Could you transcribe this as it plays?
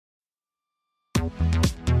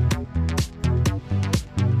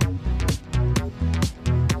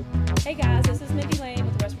Hey guys, this is Mindy Lane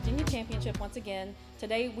with the West Virginia Championship once again.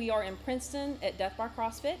 Today we are in Princeton at Death Bar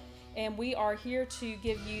CrossFit, and we are here to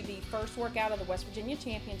give you the first workout of the West Virginia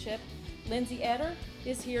Championship. Lindsay Eder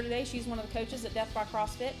is here today. She's one of the coaches at Death Bar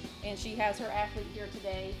CrossFit, and she has her athlete here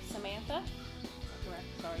today, Samantha. Correct,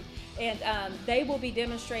 sorry. And they will be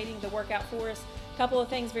demonstrating the workout for us. A couple of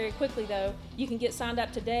things very quickly though. You can get signed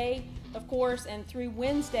up today, of course, and through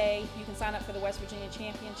Wednesday you can sign up for the West Virginia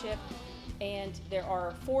Championship. And there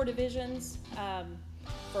are 4 divisions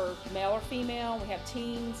for male or female. We have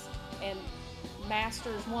teens and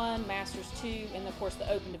Masters 1, Masters 2, and of course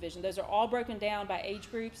the Open division. Those are all broken down by age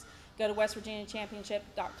groups. Go to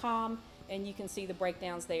westvirginiachampionship.com and you can see the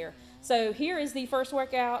breakdowns there. So here is the first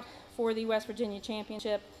workout for the West Virginia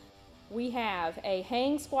Championship. We have a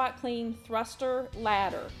hang squat clean thruster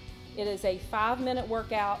ladder. It is a 5-minute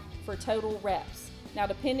workout for total reps. Now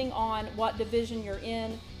depending on what division you're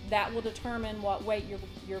in, that will determine what weight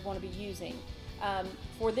you're going to be using.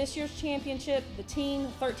 For this year's championship, the teen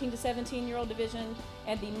 13 to 17-year-old division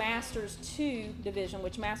and the Masters 2 division,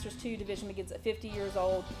 which Masters 2 division begins at 50 years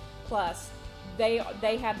old plus, they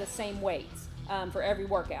have the same weights for every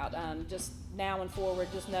workout. Just now and forward,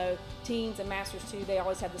 just know teens and Masters 2, they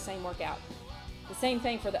always have the same workout. The same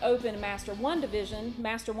thing for the Open and Master 1 division.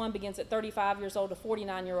 Master 1 begins at 35 years old to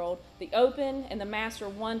 49-year-old. The Open and the Master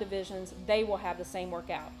 1 divisions, they will have the same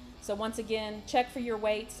workout. So once again, check for your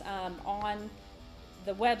weights on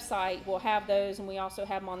the website. We'll have those, and we also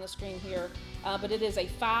have them on the screen here. But it is a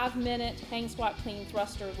 5-minute hang squat clean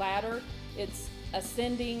thruster ladder. It's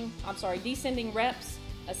descending reps,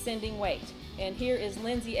 ascending weight. And here is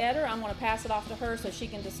Lindsay Eder. I'm going to pass it off to her so she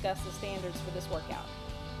can discuss the standards for this workout.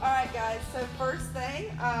 Alright guys, so first thing,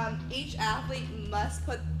 each athlete must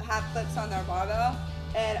have clips on their barbell,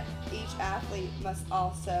 and each athlete must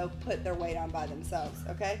also put their weight on by themselves,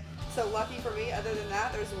 okay? So lucky for me, other than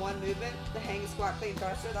that, there's one movement, the hang squat clean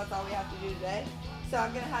thruster. That's all we have to do today. So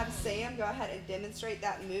I'm going to have Sam go ahead and demonstrate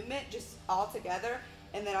that movement just all together,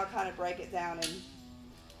 and then I'll kind of break it down and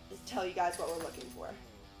just tell you guys what we're looking for.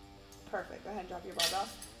 Perfect, go ahead and drop your barbell.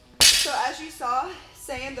 So as you saw,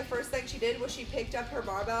 Sam, the first thing she did was she picked up her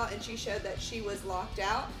barbell and she showed that she was locked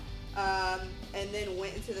out, and then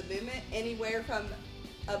went into the movement anywhere from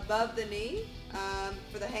above the knee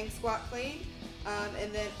for the hang squat clean,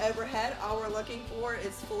 and then overhead. All we're looking for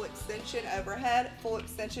is full extension overhead, full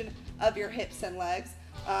extension of your hips and legs.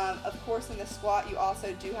 Of course in the squat you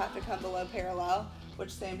also do have to come below parallel,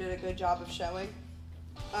 which Sam did a good job of showing.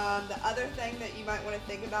 The other thing that you might want to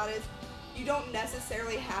think about is you don't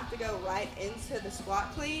necessarily have to go right into the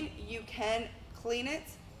squat clean. You can clean it,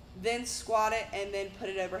 then squat it, and then put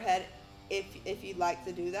it overhead if you'd like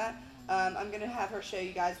to do that. I'm going to have her show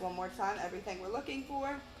you guys one more time everything we're looking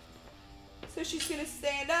for. So she's going to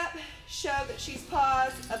stand up, show that she's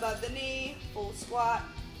paused above the knee, full squat,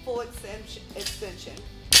 full extension.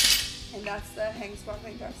 And that's the hang squat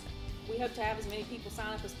clean thrust. We hope to have as many people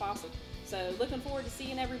sign up as possible. So looking forward to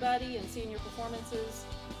seeing everybody and seeing your performances.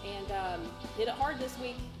 And hit it hard this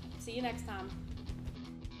week. See you next time.